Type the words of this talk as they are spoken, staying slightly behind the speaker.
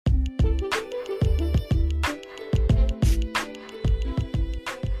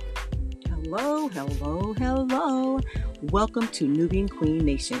Hello, hello, hello. Welcome to Nubian Queen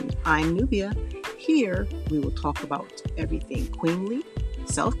Nation. I'm Nubia. Here we will talk about everything queenly,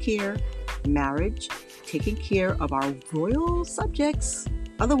 self-care, marriage, taking care of our royal subjects,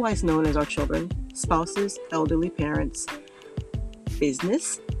 otherwise known as our children, spouses, elderly parents,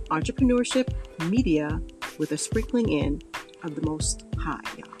 business, entrepreneurship, media, with a sprinkling in of the Most High,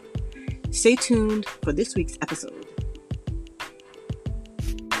 y'all. Stay tuned for this week's episode.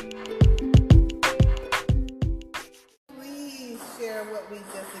 Please share what we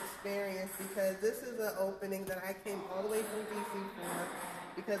just experienced, because this is an opening that I came all the way from DC for,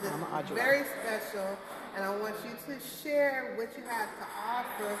 because it's very special, and I want you to share what you have to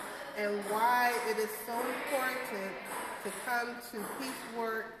offer and why it is so important to come to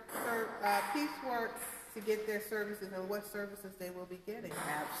P.E.A.C.E to get their services and what services they will be getting.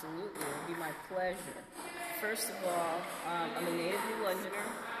 Absolutely, it would be my pleasure. First of all, I'm a native New Londoner.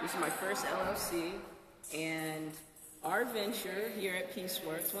 This is my first LLC, and our venture here at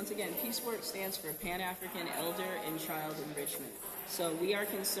P.E.A.C.E, once again, P.E.A.C.E stands for Pan-African Elder and Child Enrichment. So we are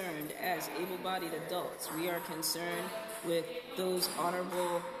concerned as able-bodied adults. We are concerned with those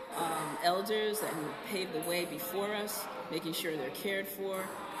honorable elders that have paved the way before us, making sure they're cared for,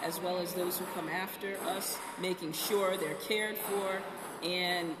 as well as those who come after us, making sure they're cared for,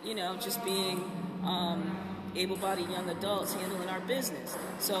 and, just being able-bodied young adults handling our business.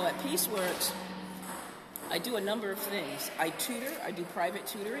 So at P.E.A.C.E, I do a number of things. I tutor, I do private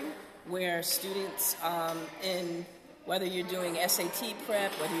tutoring, where students whether you're doing SAT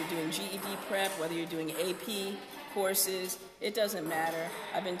prep, whether you're doing GED prep, whether you're doing AP courses, it doesn't matter.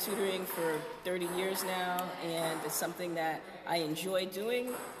 I've been tutoring for 30 years now, and it's something that I enjoy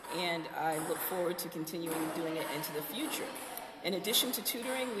doing, and I look forward to continuing doing it into the future. In addition to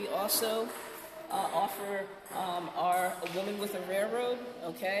tutoring, we also offer our A Woman with a Railroad,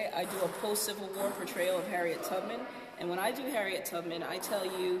 okay? I do a post-Civil War portrayal of Harriet Tubman, and when I do Harriet Tubman, I tell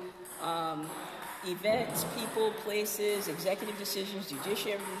you events, people, places, executive decisions,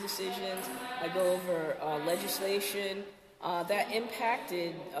 judiciary decisions. I go over legislation that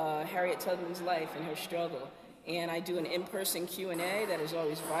impacted Harriet Tubman's life and her struggle. And I do an in-person Q&A that is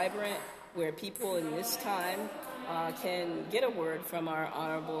always vibrant, where people in this time can get a word from our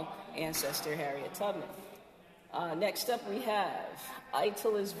honorable ancestor, Harriet Tubman. Next up, we have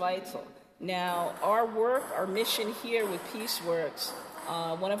ITIL is Vital. Now, our work, our mission here with P.E.A.C.E,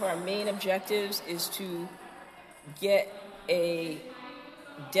 one of our main objectives is to get a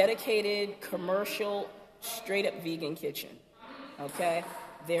dedicated, commercial, straight-up vegan kitchen, okay?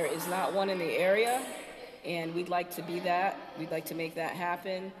 There is not one in the area, and we'd like to be that. We'd like to make that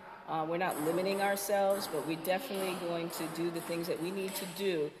happen. We're not limiting ourselves, but we're definitely going to do the things that we need to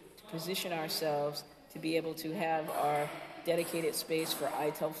do to position ourselves to be able to have our dedicated space for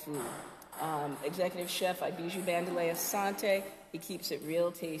ITIL food. Executive Chef Bandele-Asante, he keeps it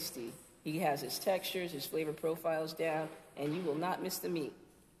real tasty. He has his textures, his flavor profiles down, and you will not miss the meat.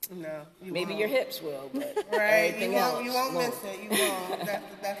 No, you Maybe won't. your hips will, but right, everything you won't miss it. You won't.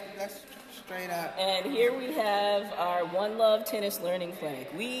 That's straight up. And here we have our One Love Tennis Learning Clinic.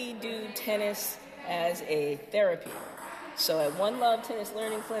 We do tennis as a therapy. So at One Love Tennis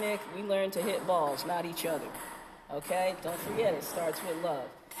Learning Clinic, we learn to hit balls, not each other. Okay? Don't forget, it starts with love.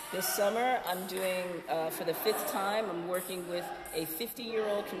 This summer, I'm doing, for the 5th time, I'm working with a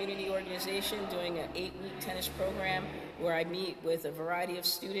 50-year-old community organization doing an 8-week tennis program where I meet with a variety of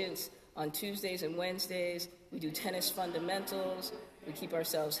students on Tuesdays and Wednesdays. We do tennis fundamentals. We keep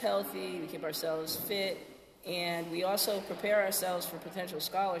ourselves healthy. We keep ourselves fit. And we also prepare ourselves for potential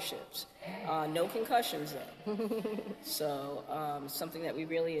scholarships. No concussions, though. So something that we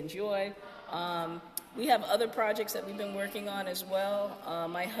really enjoy. We have other projects that we've been working on as well.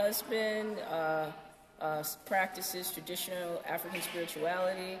 My husband practices traditional African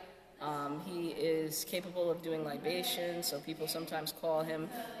spirituality. He is capable of doing libation, so people sometimes call him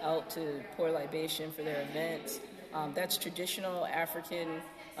out to pour libation for their events. That's traditional African.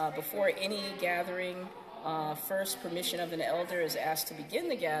 Before any gathering, first permission of an elder is asked to begin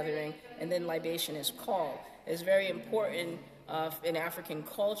the gathering, and then libation is called. It's very important in African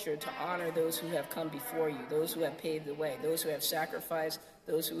culture to honor those who have come before you, those who have paved the way, those who have sacrificed,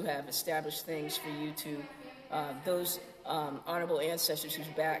 those who have established things for you to, those honorable ancestors whose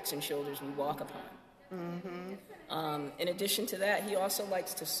backs and shoulders we walk upon. Mm-hmm. In addition to that, he also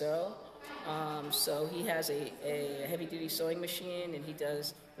likes to sew. So he has a heavy-duty sewing machine, and he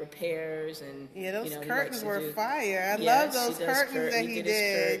does repairs, and those curtains were fire. I love those curtains that he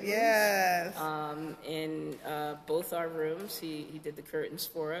did. Yes. In both our rooms, he did the curtains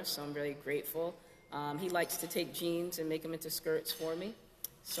for us, so I'm very grateful. He likes to take jeans and make them into skirts for me.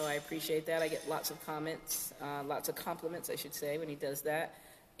 So I appreciate that. I get lots of comments, lots of compliments, I should say, when he does that.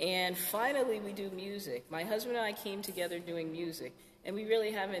 And finally, we do music. My husband and I came together doing music, and we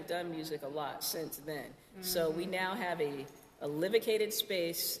really haven't done music a lot since then. So we now have a livicated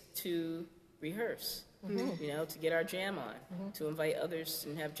space to rehearse, to get our jam on, to invite others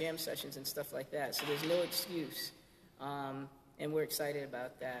and have jam sessions and stuff like that. So there's no excuse. And we're excited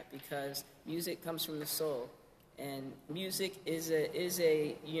about that because music comes from the soul. And music is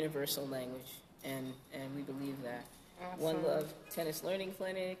a universal language, and we believe that. Awesome. One Love Tennis Learning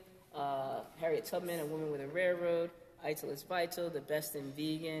Clinic, Harriet Tubman, A Woman with a Railroad, Ital is Vital, the best in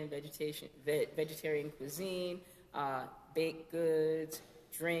vegan, vegetarian cuisine, baked goods,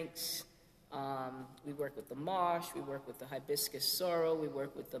 drinks. We work with the mosh, we work with the hibiscus sorrel, we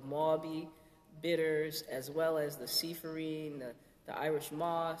work with the mauby bitters, as well as the ciferine, the Irish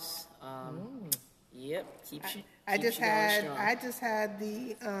moss. Yep, I just had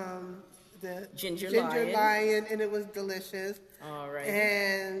the ginger lion, and it was delicious. All right.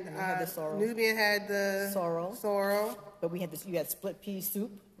 And Nubian had the sorrel. But you had split pea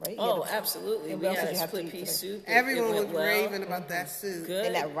soup, right? Oh, absolutely. We had a split pea soup. Everyone was raving about that soup. Good.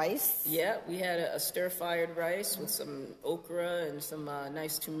 And that rice? Yeah, we had a stir-fired rice with some okra and some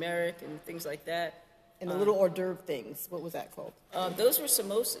nice turmeric and things like that. And the little hors d'oeuvre things, what was that called? Those were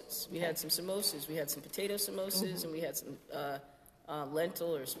samosas. We had some samosas. We had some potato samosas, and we had some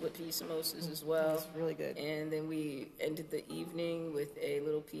lentil or split pea samosas as well. That's really good. And then we ended the evening with a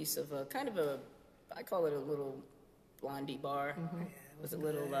little piece of I call it a little blondie bar. With a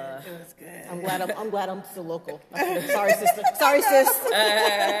little. It was good. I'm glad I'm still local. Sorry, sister. Sorry, sis.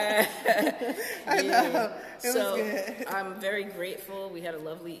 I know. It was good. I'm very grateful. We had a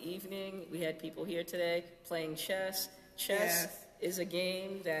lovely evening. We had people here today playing chess. Chess is a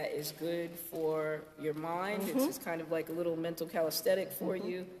game that is good for your mind. It's kind of like a little mental calisthenic for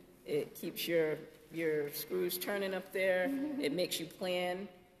you. It keeps your screws turning up there. It makes you plan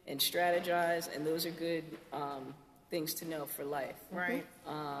and strategize, and those are good things to know for life. Right.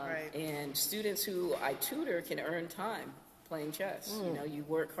 And students who I tutor can earn time playing chess. You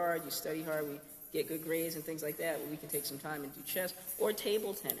work hard, you study hard, we get good grades and things like that. We can take some time and do chess or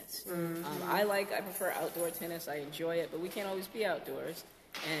table tennis. I prefer outdoor tennis. I enjoy it, but we can't always be outdoors.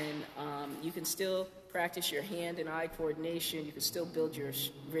 And you can still practice your hand and eye coordination. You can still build your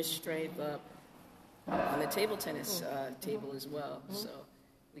wrist strength up on the table tennis table as well. So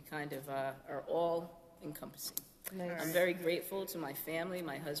we kind of are all encompassing. Nice. I'm very grateful to my family,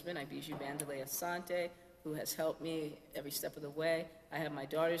 my husband, Bandele-Asante, who has helped me every step of the way. I have my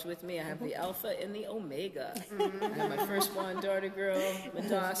daughters with me. I have the Alpha and the Omega. I have my firstborn daughter girl,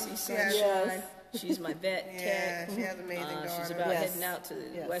 Madasi Sunshine. Yes. She's my vet cat. Yeah, she has amazing daughters. She's about heading out to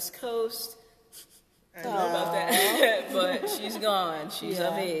the West Coast. I don't know about that, but she's gone. She's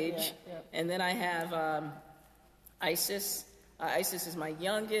of age. And then I have Isis. Isis is my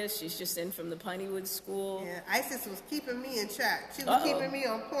youngest. She's just in from the Pineywood School. Yeah, Isis was keeping me in check. She was keeping me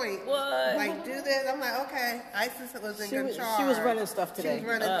on point. What? Like, do this. I'm like, okay. Isis was in charge. She was running stuff today. She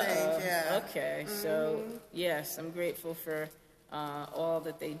was running things, yeah. Okay, so yes, I'm grateful for all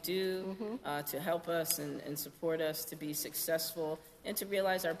that they do to help us and support us to be successful and to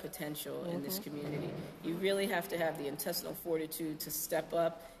realize our potential in this community. You really have to have the intestinal fortitude to step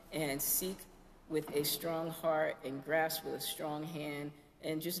up and seek with a strong heart and grasp with a strong hand,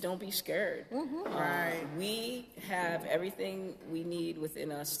 and just don't be scared. Right. We have everything we need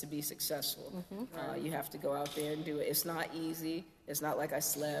within us to be successful. You have to go out there and do it. It's not easy. It's not like I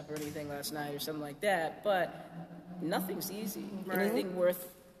slept or anything last night or something like that, but nothing's easy. Anything worth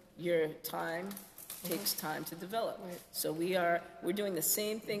your time takes time to develop. So we're doing the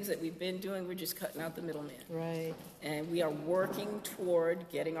same things that we've been doing. We're just cutting out the middleman. Right. And we are working toward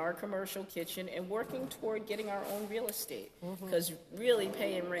getting our commercial kitchen and working toward getting our own real estate. Because really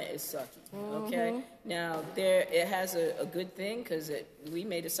paying rent is sucky. Okay? Now, it has a good thing because we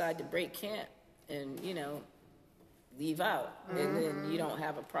may decide to break camp and, leave out. And then you don't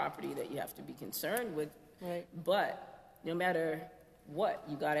have a property that you have to be concerned with. Right. But no matter what,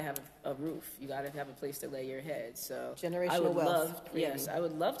 you got to have a roof. You got to have a place to lay your head. So generational wealth. I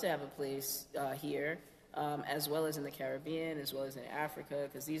would love to have a place here, as well as in the Caribbean, as well as in Africa,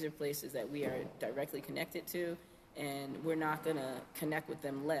 because these are places that we are directly connected to, and we're not going to connect with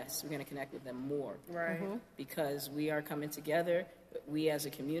them less. We're going to connect with them more. Right. Because we are coming together. We as a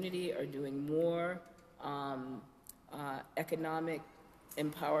community are doing more economic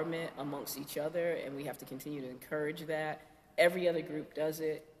empowerment amongst each other, and we have to continue to encourage that. Every other group does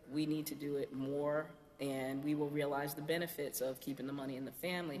it. We need to do it more, and we will realize the benefits of keeping the money in the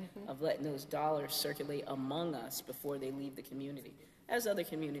family, of letting those dollars circulate among us before they leave the community. as other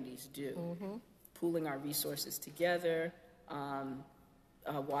communities do, pooling our resources together,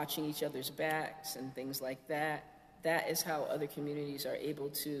 watching each other's backs and things like that. That is how other communities are able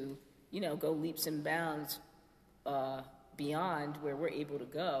to, go leaps and bounds beyond where we're able to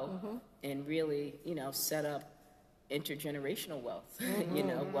go and really, set up intergenerational wealth,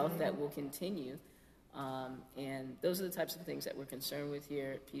 wealth that will continue. And those are the types of things that we're concerned with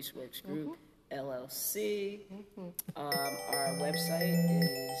here at P.E.A.C.E Group, LLC. Our website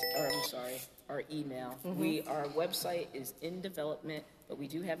is, our email. Our website is in development, but we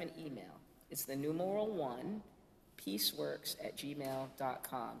do have an email. It's the numeral 1,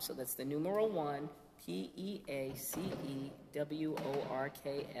 peaceworks@gmail.com. So that's the numeral 1,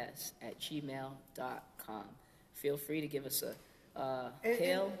 PEACEWORKS@gmail.com. Feel free to give us a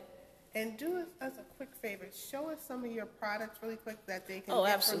hail. And do us a quick favor. Show us some of your products really quick that they can Oh,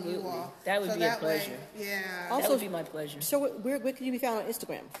 get absolutely. from you all. That would be a pleasure. Yeah. That would be my pleasure. So where can you be found on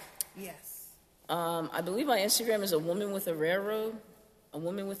Instagram? Yes. I believe my Instagram is a woman with a railroad. A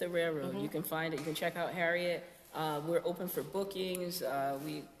woman with a railroad. You can find it. You can check out Harriet. We're open for bookings.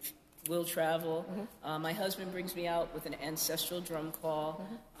 We will travel. My husband brings me out with an ancestral drum call.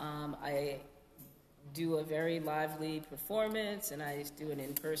 I do a very lively performance, and I do an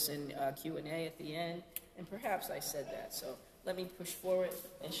in-person Q&A at the end. And perhaps I said that. So let me push forward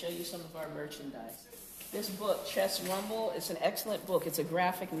and show you some of our merchandise. This book, Chess Rumble, is an excellent book. It's a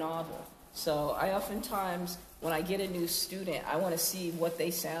graphic novel. So I oftentimes, when I get a new student, I want to see what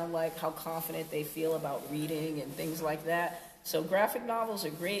they sound like, how confident they feel about reading and things like that. So graphic novels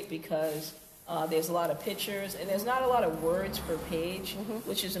are great because there's a lot of pictures and there's not a lot of words per page,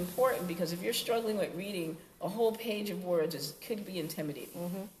 which is important because if you're struggling with reading, a whole page of words could be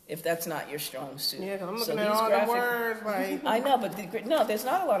intimidating if that's not your strong suit. Yeah, I'm looking at all the words. Like, I know, but there's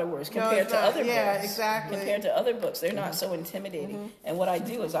not a lot of words compared to other books. Yeah, exactly. Compared to other books, they're not so intimidating. And what I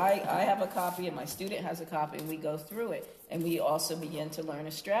do is I have a copy and my student has a copy and we go through it. And we also begin to learn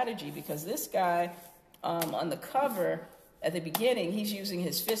a strategy because this guy on the cover, at the beginning, he's using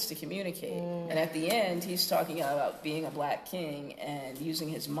his fists to communicate. And at the end, he's talking about being a black king and using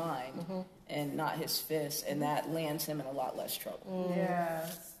his mind and not his fists. And that lands him in a lot less trouble.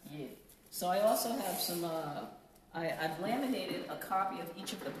 Yes. Yeah. So I also have some, I've laminated a copy of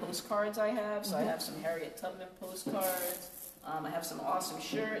each of the postcards I have. So I have some Harriet Tubman postcards. I have some awesome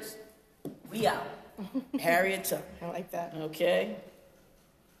shirts. We out. Harriet Tubman. I like that. Okay.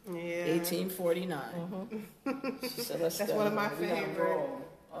 Yeah. 1849. So let's That's go. one of my We're gonna favorite. roll.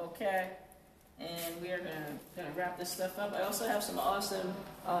 Okay. And we are gonna wrap this stuff up. I also have some awesome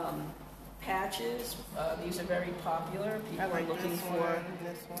patches. These are very popular. People I like are looking this for.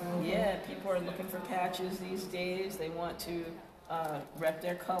 one. Yeah, people are looking for patches these days. They want to rep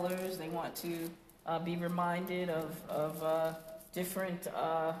their colors. They want to be reminded of different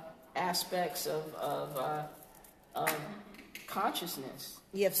aspects of consciousness.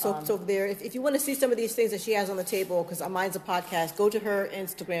 Yeah, so there, if you want to see some of these things that she has on the table, because mine's a podcast, go to her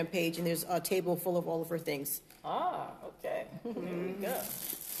Instagram page, and there's a table full of all of her things. Ah, okay. There we go.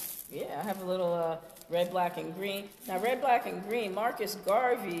 Yeah, I have a little red, black, and green. Now, red, black, and green, Marcus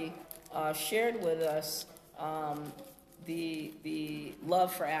Garvey shared with us the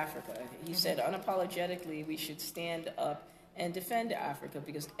love for Africa. He said, unapologetically, we should stand up and defend Africa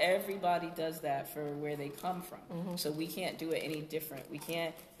because everybody does that for where they come from. So we can't do it any different. We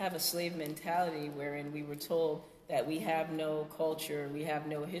can't have a slave mentality wherein we were told that we have no culture, we have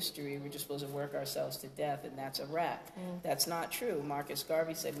no history, we're just supposed to work ourselves to death, and that's a wrap. That's not true. Marcus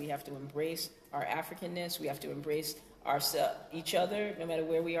Garvey said we have to embrace our Africanness, we have to embrace each other, no matter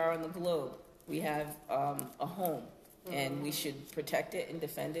where we are on the globe. We have a home, and we should protect it and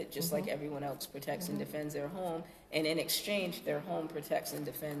defend it just like everyone else protects and defends their home, and in exchange, their home protects and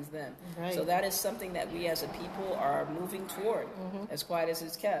defends them. Right. So that is something that we as a people are moving toward, as quiet as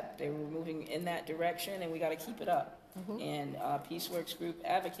it's kept. They were moving in that direction, and we got to keep it up. And P.E.A.C.E Group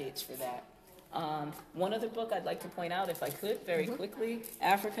advocates for that. One other book I'd like to point out, if I could, very quickly,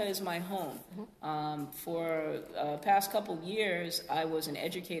 Africa is My Home. For past couple years, I was an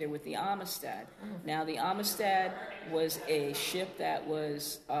educator with the Amistad. Now, the Amistad was a ship that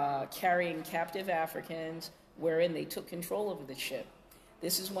was carrying captive Africans, wherein they took control over the ship.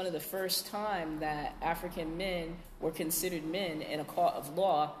 This is one of the first time that African men were considered men in a court of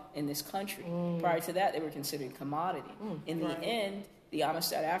law in this country. Prior to that, they were considered commodity. In the end, the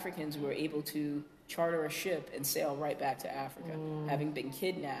Amistad Africans were able to charter a ship and sail right back to Africa, having been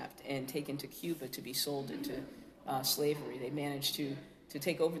kidnapped and taken to Cuba to be sold into slavery. They managed to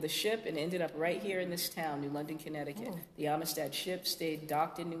take over the ship and ended up right here in this town, New London, Connecticut. The Amistad ship stayed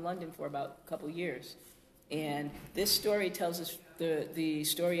docked in New London for about a couple years. And this story tells us the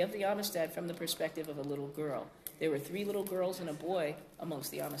story of the Amistad from the perspective of a little girl. There were 3 little girls and a boy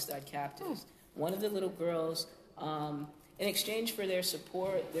amongst the Amistad captives. One of the little girls, in exchange for their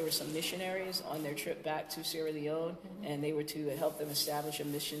support, there were some missionaries on their trip back to Sierra Leone, and they were to help them establish a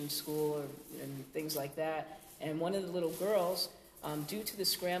mission school and things like that. And one of the little girls, due to the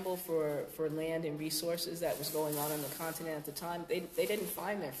scramble for land and resources that was going on the continent at the time, they didn't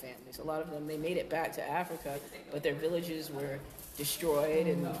find their families. A lot of them, they made it back to Africa, but their villages were destroyed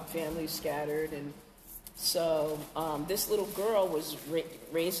and families scattered. And so this little girl was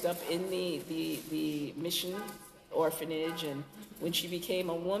raised up in the mission orphanage, and when she became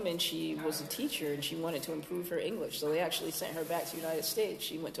a woman, she was a teacher, and she wanted to improve her English. So they actually sent her back to the United States.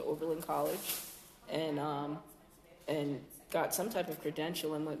 She went to Oberlin College and got some type of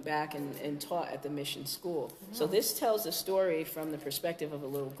credential and went back and taught at the mission school. So this tells the story from the perspective of a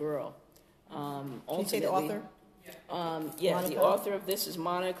little girl. Can you say the author? Yeah, Monica? the author of this is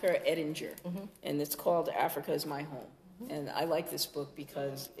Monica Ettinger, and it's called Africa is My Home. And I like this book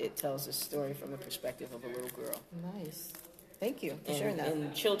because it tells the story from the perspective of a little girl. Nice. Thank you for sharing that.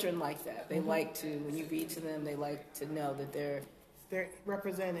 And children like that. They like to, when you read to them, they like to know that they're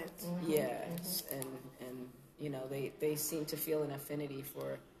represented. Yes, and you know, they seem to feel an affinity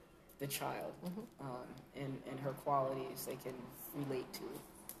for the child and her qualities they can relate to.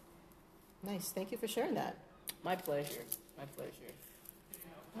 Nice. Thank you for sharing that. My pleasure. My pleasure.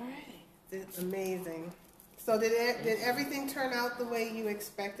 All right. It's amazing. So did everything turn out the way you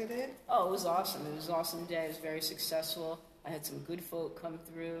expected it? Oh, it was awesome. It was an awesome day. It was very successful. I had some good folk come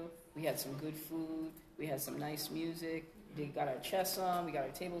through. We had some good food. We had some nice music. We got our chess on. We got our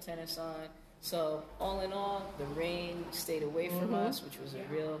table tennis on. So all in all, the rain stayed away from us, which was a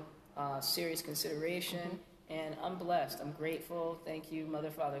real serious consideration. And I'm blessed. I'm grateful. Thank you, Mother,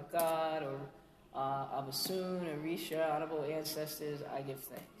 Father, God, or Abasun, Orisha, honorable ancestors. I give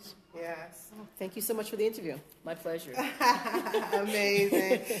thanks. Yes. Thank you so much for the interview. My pleasure.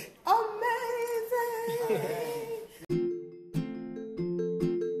 Amazing. Amazing.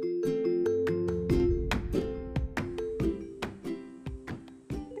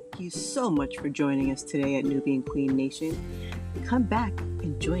 Thank you so much for joining us today at Nubian Queen Nation. Come back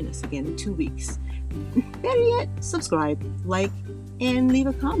and join us again in 2 weeks. Better yet, subscribe, like, and leave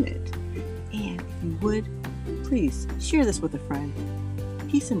a comment. And if you would, please share this with a friend.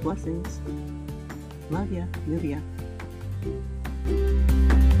 Peace and blessings. Love ya, Nubia.